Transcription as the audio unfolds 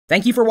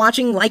Thank you for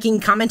watching,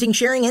 liking, commenting,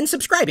 sharing, and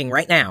subscribing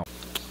right now.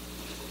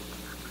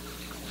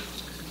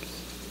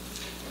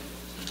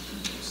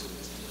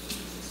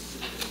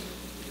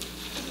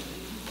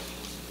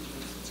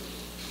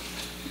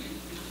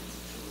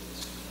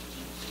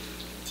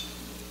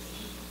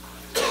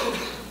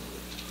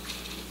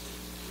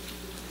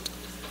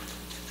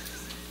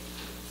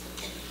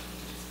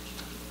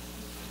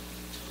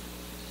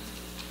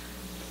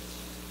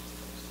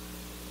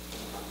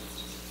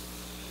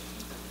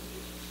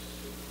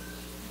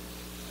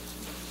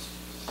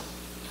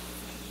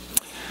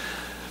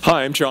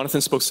 Hi, I'm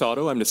Jonathan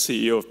Sposato. I'm the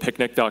CEO of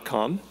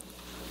Picnik.com.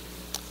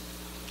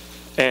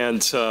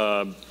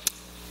 And,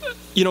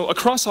 you know,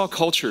 across all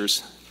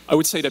cultures, I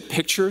would say that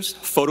pictures,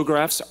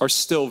 photographs, are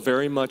still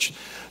very much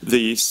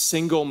the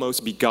single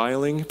most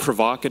beguiling,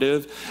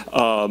 provocative,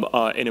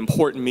 and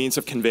important means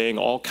of conveying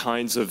all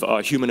kinds of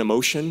human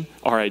emotion,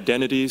 our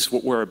identities,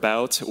 what we're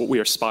about, what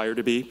we aspire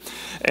to be.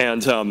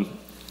 And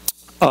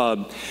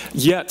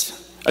yet,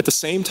 at the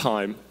same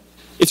time,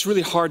 it's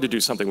really hard to do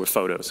something with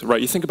photos, right?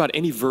 You think about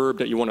any verb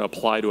that you want to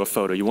apply to a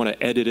photo. You want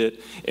to edit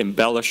it,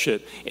 embellish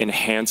it,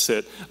 enhance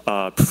it,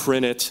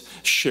 print it,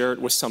 share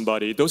it with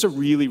somebody. Those are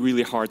really,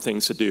 really hard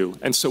things to do.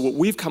 And so what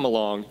we've come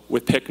along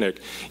with Picnik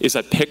is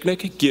that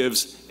Picnik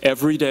gives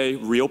everyday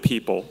real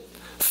people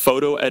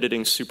photo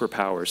editing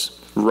superpowers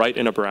right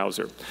in a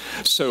browser.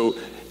 So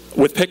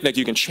with Picnik,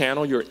 you can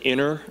channel your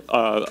inner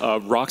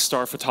rock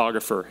star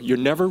photographer. You're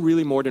never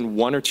really more than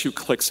 1 or 2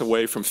 clicks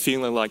away from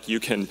feeling like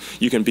you can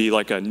be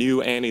like a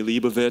new Annie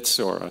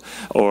Leibovitz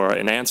or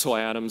an Ansel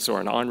Adams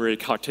or an Henri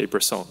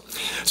Cartier-Bresson.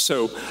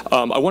 So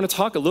I want to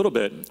talk a little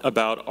bit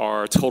about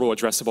our total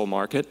addressable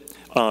market.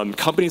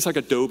 Companies like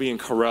Adobe and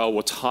Corel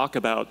will talk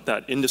about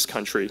that in this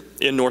country,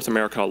 in North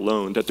America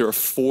alone, that there are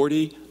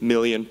 40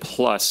 million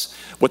plus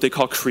what they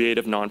call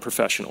creative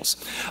non-professionals.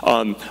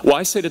 Well,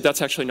 I say that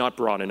that's actually not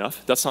broad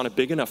enough. That's not a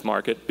big enough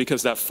market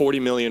because that 40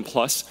 million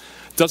plus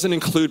doesn't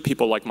include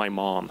people like my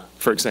mom,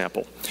 for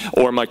example,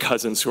 or my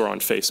cousins who are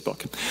on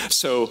Facebook.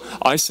 So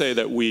I say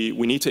that we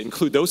need to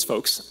include those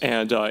folks,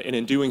 and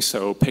in doing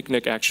so,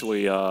 Picnik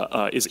actually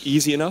is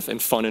easy enough and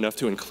fun enough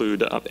to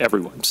include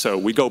everyone. So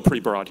we go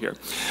pretty broad here.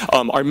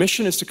 Our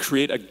mission is to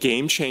create a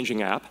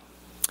game-changing app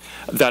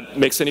that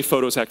makes any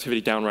photos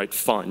activity downright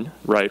fun,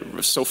 right?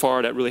 So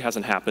far, that really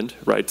hasn't happened,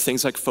 right?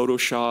 Things like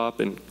Photoshop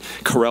and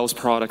Corel's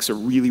products are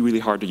really, really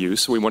hard to use,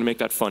 so we want to make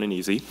that fun and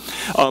easy.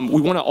 We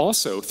want to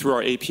also, through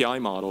our API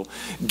model,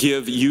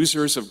 give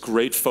users of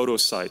great photo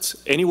sites,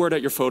 anywhere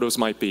that your photos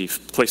might be,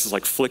 places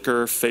like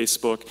Flickr,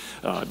 Facebook,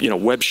 you know,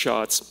 web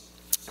shots.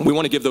 We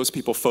want to give those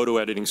people photo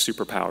editing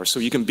superpowers. So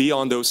you can be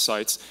on those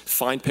sites,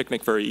 find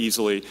Picnik very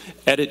easily,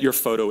 edit your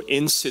photo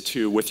in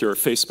situ with your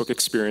Facebook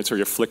experience or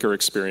your Flickr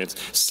experience,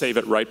 save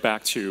it right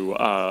back to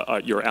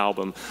your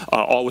album,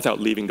 all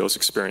without leaving those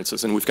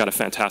experiences. And we've got a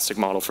fantastic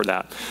model for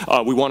that.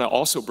 We want to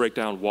also break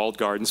down walled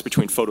gardens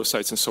between photo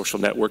sites and social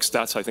networks.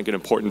 That's, I think, an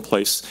important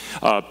place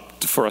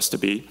for us to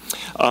be.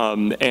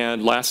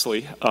 And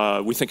lastly,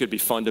 we think it'd be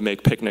fun to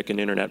make Picnik an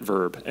internet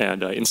verb.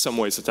 And in some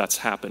ways, that's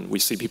happened. We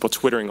see people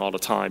twittering all the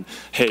time,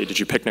 hey, did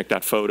you picnic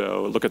that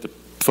photo? Look at the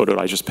photo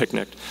that I just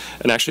picnicked.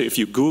 And actually, if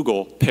you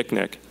Google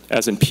Picnik,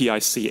 as in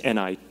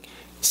P-I-C-N-I-C,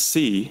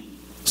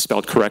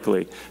 spelled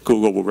correctly,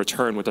 Google will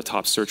return with the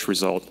top search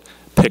result,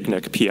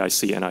 Picnik,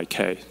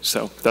 P-I-C-N-I-K.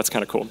 So that's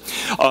kind of cool.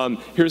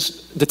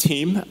 Here's the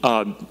team.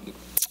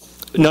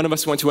 None of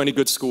us went to any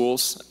good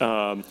schools.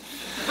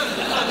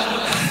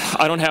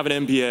 I don't have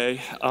an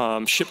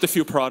MBA. Shipped a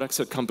few products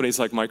at companies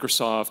like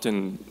Microsoft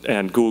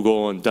and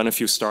Google and done a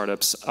few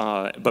startups.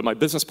 But my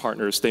business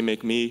partners, they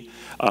make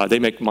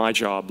my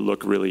job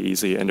look really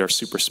easy, and they're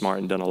super smart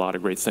and done a lot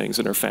of great things,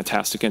 and they're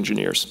fantastic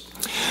engineers.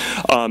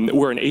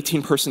 We're an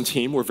 18-person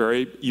team. We're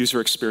very user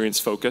experience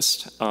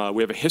focused.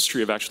 We have a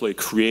history of actually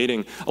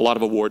creating a lot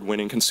of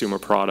award-winning consumer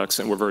products,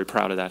 and we're very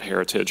proud of that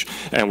heritage.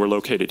 And we're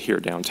located here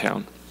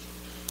downtown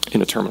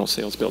in a terminal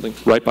sales building,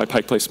 right by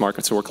Pike Place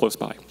Market, so we're close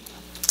by.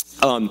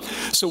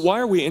 So why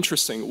are we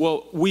interesting?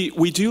 Well,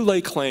 we do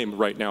lay claim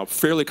right now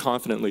fairly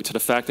confidently to the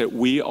fact that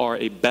we are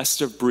a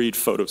best-of-breed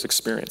photos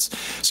experience.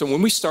 So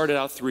when we started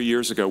out 3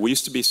 years ago, we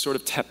used to be sort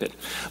of tepid,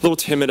 a little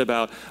timid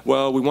about,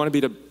 well, we want to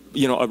be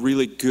a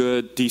really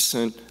good,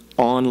 decent,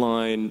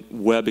 online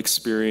web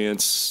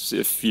experience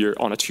if you're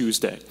on a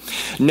Tuesday.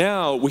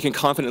 Now we can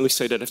confidently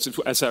say that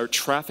as our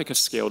traffic has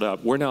scaled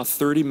up, we're now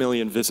 30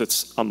 million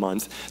visits a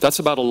month. That's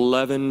about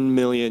 11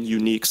 million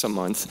uniques a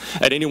month.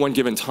 At any one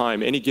given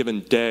time, any given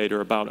day, there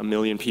are about 1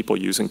 million people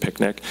using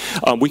Picnik.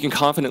 We can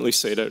confidently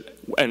say that,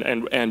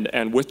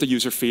 and with the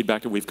user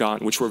feedback that we've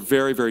gotten, which we're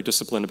very, very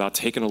disciplined about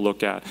taking a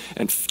look at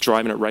and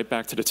driving it right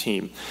back to the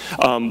team,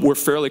 we're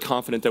fairly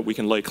confident that we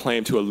can lay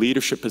claim to a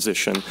leadership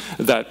position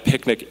that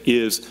Picnik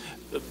is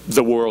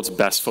the world's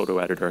best photo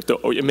editor.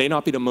 It may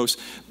not be the most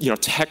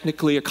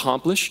technically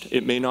accomplished,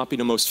 it may not be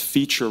the most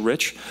feature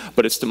rich,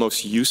 but it's the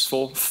most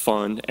useful,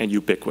 fun, and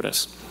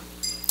ubiquitous.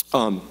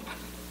 Oh,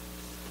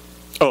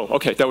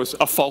 okay, that was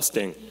a false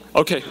ding.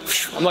 Okay,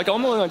 I'm like,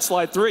 I'm only on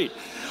slide 3,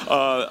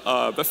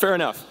 but fair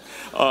enough.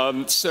 We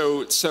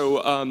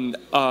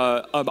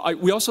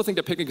also think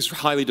that Picnik is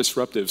highly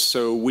disruptive.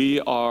 So we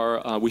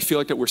feel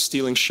like that we're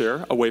stealing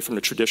share away from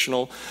the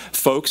traditional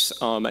folks,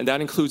 and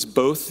that includes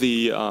both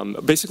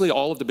basically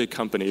all of the big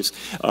companies,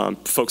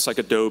 folks like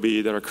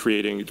Adobe that are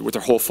creating with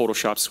their whole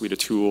Photoshop suite of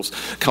tools,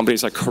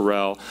 companies like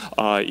Corel,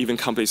 even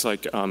companies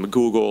like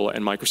Google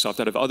and Microsoft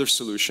that have other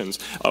solutions.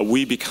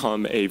 We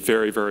become a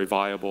very, very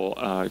viable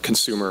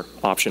consumer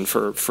option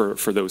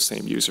for those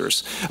same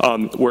users.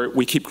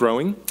 We keep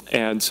growing,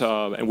 and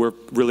we're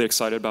really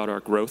excited about our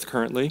growth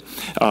currently,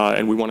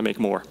 and we want to make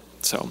more.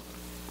 So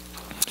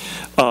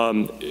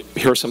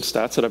here are some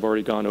stats that I've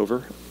already gone over.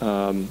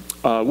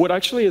 What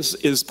actually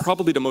is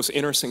probably the most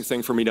interesting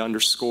thing for me to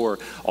underscore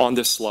on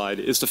this slide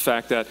is the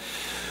fact that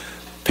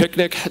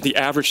Picnik, the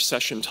average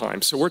session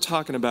time. So we're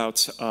talking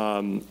about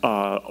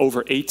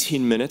over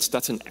 18 minutes.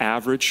 That's an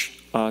average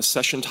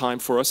session time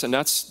for us, and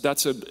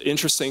that's an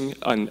interesting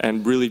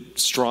and really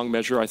strong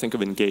measure, I think,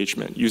 of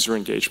engagement, user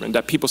engagement,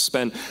 that people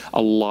spend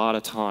a lot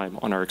of time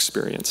on our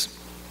experience.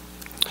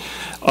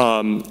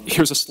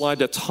 Here's a slide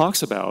that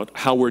talks about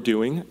how we're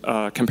doing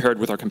compared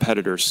with our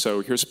competitors.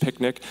 So here's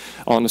Picnik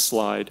on the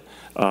slide,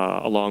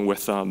 along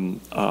with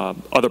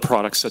other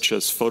products such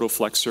as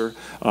PhotoFlexer,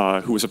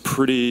 who was a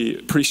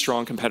pretty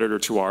strong competitor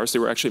to ours. They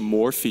were actually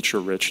more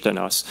feature-rich than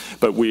us,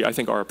 but I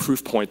think are a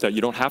proof point that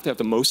you don't have to have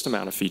the most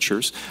amount of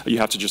features. You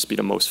have to just be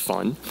the most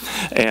fun,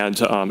 and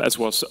as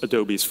well as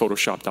Adobe's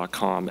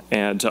Photoshop.com.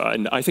 And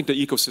I think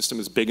the ecosystem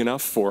is big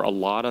enough for a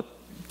lot of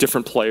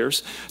different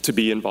players to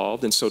be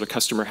involved, and so the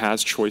customer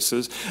has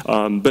choices.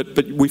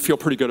 But we feel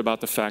pretty good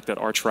about the fact that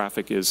our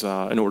traffic is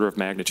an order of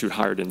magnitude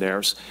higher than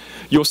theirs.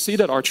 You'll see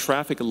that our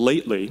traffic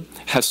lately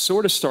has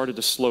sort of started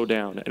to slow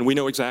down, and we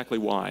know exactly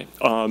why.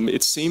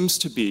 It seems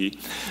to be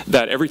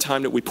that every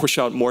time that we push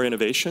out more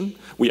innovation,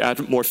 we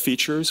add more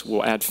features,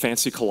 we'll add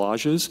fancy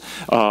collages,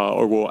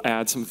 or we'll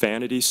add some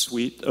vanity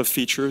suite of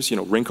features,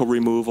 wrinkle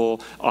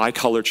removal, eye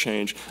color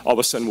change, all of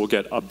a sudden we'll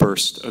get a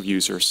burst of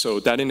users. So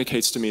that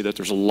indicates to me that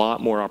there's a lot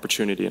more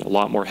opportunity and a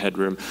lot more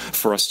headroom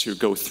for us to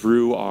go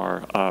through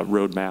our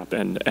roadmap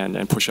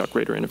and push out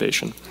greater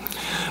innovation.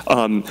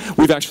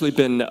 We've actually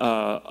been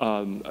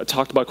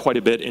talked about quite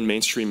a bit in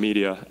mainstream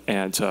media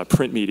and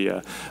print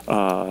media,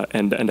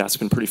 and that's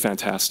been pretty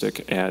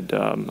fantastic. And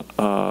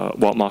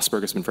Walt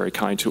Mossberg has been very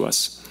kind to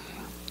us.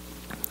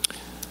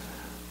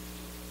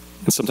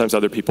 And sometimes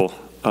other people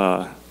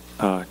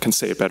can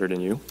say it better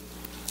than you.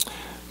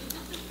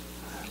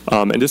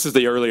 And this is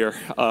the earlier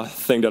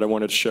thing that I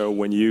wanted to show.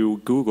 When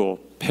you Google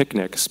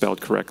Picnik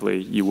spelled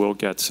correctly, you will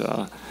get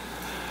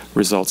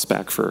results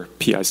back for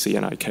PIC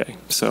and IK.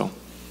 So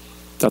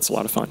that's a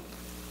lot of fun.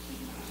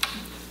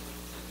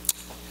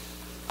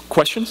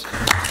 Questions?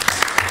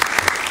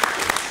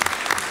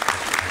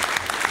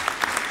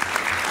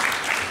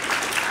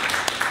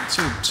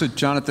 So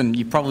Jonathan,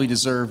 you probably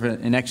deserve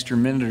an extra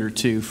minute or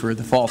two for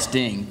the false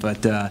ding,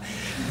 but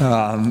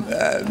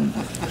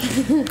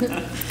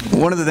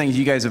one of the things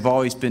you guys have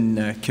always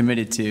been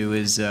committed to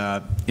is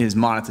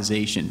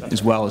monetization,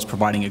 as well as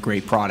providing a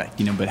great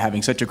product. But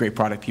having such a great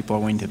product, people are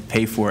willing to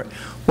pay for it.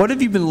 What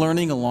have you been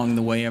learning along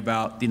the way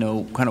about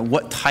kind of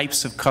what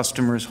types of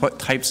customers, what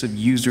types of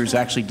users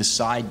actually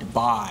decide to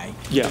buy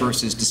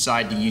versus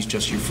decide to use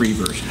just your free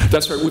version?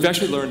 That's right. We've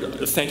actually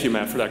learned. Thank you,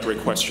 Matt, for that great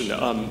question.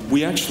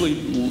 We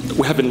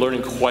have been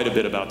learning quite a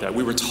bit about that.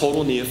 We were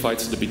total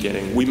neophytes at the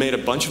beginning. We made a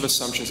bunch of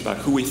assumptions about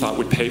who we thought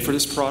would pay for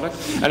this product,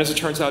 and as it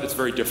turns out, it's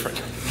very different.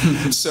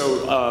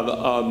 So,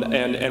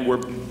 and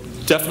we're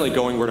definitely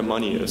going where the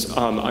money is.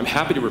 I'm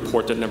happy to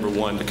report that, number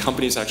one, the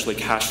company is actually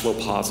cash flow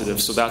positive,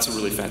 so that's a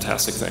really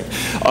fantastic thing.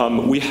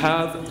 We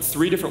have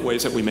 3 different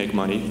ways that we make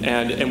money,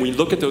 and we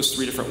look at those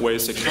 3 different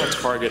ways to kind of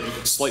target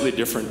slightly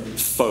different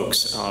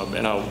folks,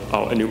 and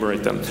I'll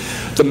enumerate them.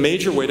 The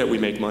major way that we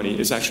make money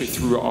is actually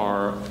through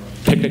our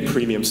Picnik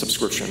Premium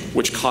subscription,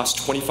 which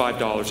costs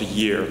 $25 a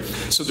year.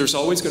 So there's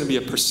always going to be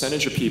a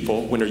percentage of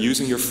people, when they're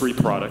using your free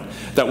product,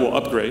 that will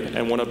upgrade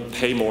and want to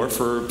pay more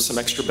for some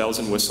extra bells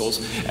and whistles,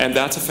 and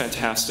that's a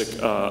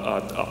fantastic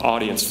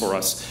audience for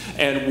us.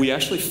 And we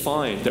actually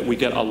find that we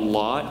get a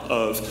lot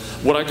of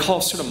what I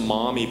call sort of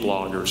mommy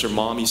bloggers or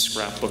mommy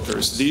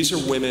scrapbookers. These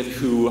are women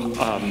who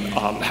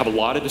have a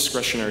lot of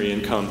discretionary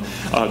income.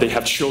 They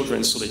have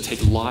children, so they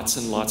take lots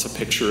and lots of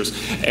pictures,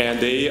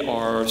 and they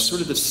are sort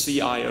of the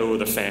CIO of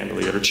the family,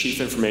 or Chief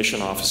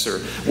Information Officer,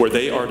 where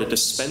they are the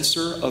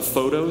dispenser of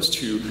photos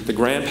to the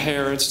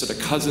grandparents, to the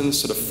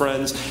cousins, to the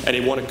friends, and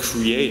they want to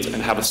create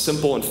and have a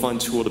simple and fun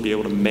tool to be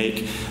able to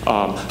make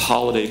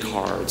holiday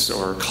cards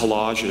or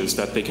collages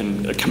that they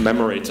can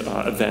commemorate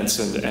events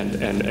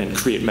and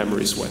create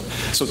memories with.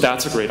 So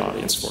that's a great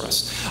audience for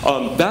us.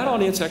 That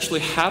audience actually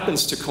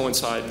happens to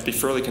coincide, be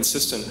fairly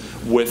consistent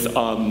with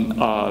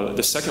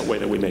the second way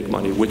that we make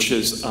money, which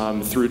is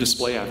through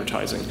display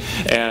advertising.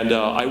 And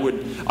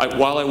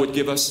while I would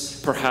give us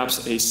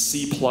perhaps a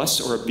C+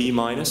 or a B-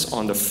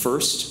 on the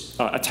first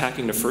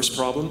attacking the first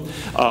problem.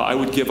 I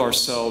would give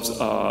ourselves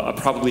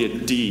probably a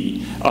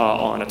D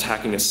on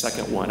attacking the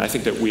second one. I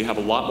think that we have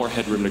a lot more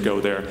headroom to go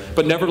there.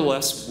 But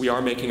nevertheless, we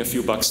are making a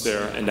few bucks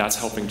there, and that's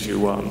helping to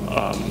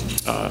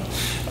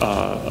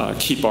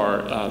keep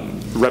our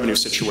revenue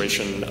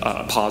situation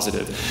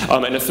positive.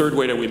 And the third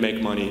way that we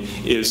make money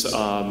is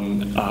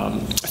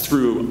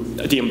through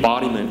the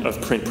embodiment of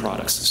print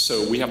products.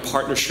 So we have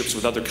partnerships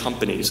with other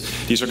companies.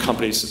 These are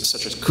companies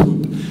such as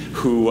Coop,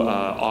 who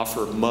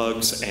offer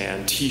mugs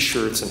and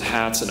T-shirts and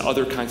hats and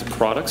other kinds of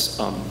products,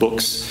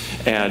 books,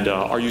 and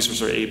our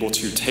users are able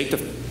to take the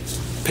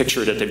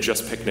picture that they've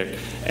just picnicked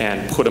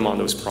and put them on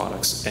those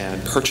products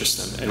and purchase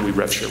them, and we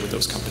rev share with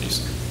those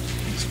companies.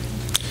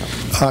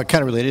 Kind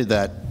of related to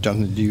that,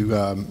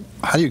 Jonathan,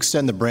 how do you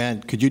extend the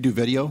brand? Could you do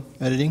video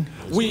editing?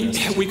 We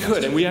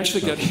could, and we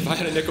actually get, if I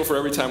had a nickel for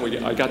every time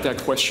I got that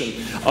question.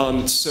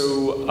 I'm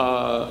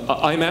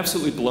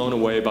absolutely blown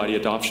away by the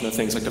adoption of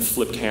things like the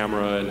flip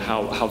camera and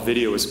how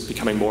video is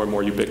becoming more and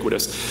more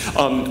ubiquitous.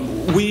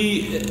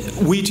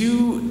 We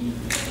do.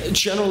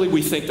 Generally,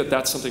 we think that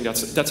that's something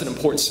that's an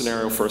important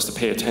scenario for us to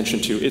pay attention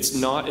to. It's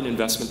not an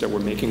investment that we're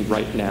making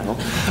right now,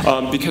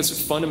 because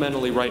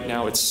fundamentally, right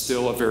now, it's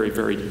still a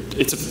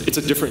it's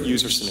a different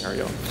user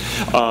scenario.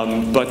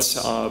 And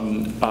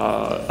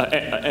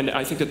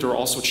I think that there are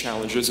also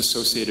challenges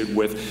associated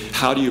with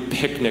how do you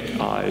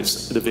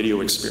picnic-ize the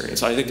video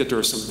experience. I think that there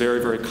are some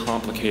very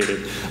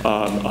complicated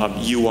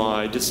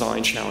UI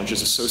design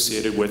challenges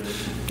associated with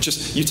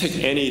just, you take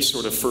any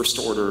sort of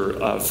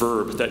first-order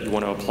verb that you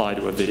want to apply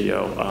to a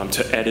video,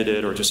 to edit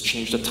it or just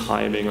change the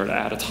timing or to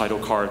add a title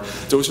card.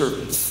 Those are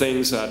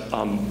things that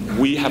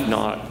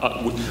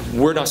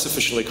we're not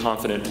sufficiently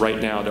confident right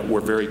now that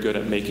we're very good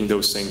at making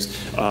those things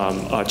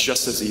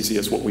just as easy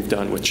as what we've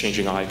done with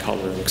changing eye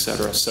color, et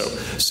cetera.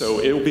 So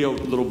it'll be a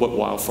little bit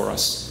while for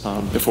us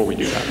before we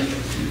do that.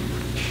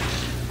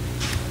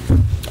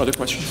 Other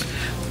questions?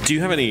 Do you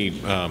have any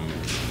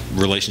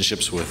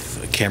relationships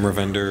with camera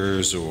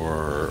vendors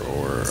or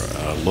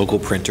local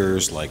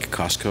printers like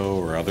Costco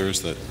or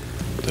others that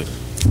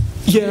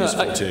yeah,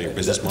 to your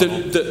business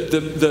model?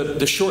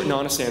 The short and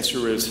honest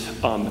answer is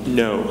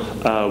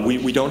no.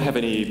 We don't have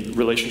any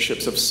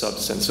relationships of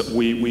substance.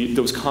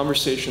 Those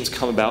conversations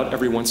come about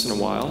every once in a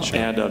while, sure.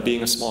 And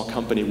being a small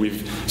company,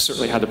 we've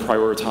certainly had to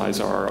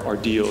prioritize our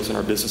deals and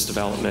our business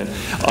development.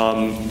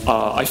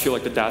 I feel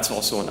like that's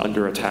also an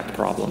under-attacked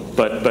problem.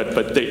 But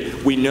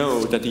we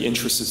know that the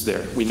interest is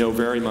there. We know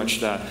very much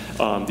that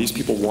these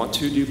people want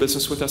to do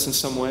business with us in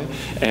some way,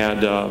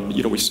 and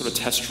we sort of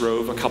test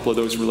drove a couple of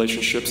those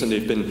relationships, and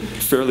they've been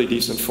fairly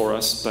decent for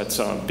us, but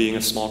being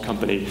a small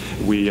company,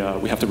 we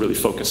have to really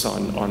focus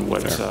on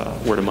where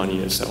the money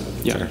is. So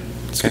yeah,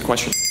 it's a good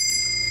question.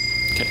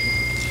 Okay,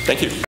 thank you.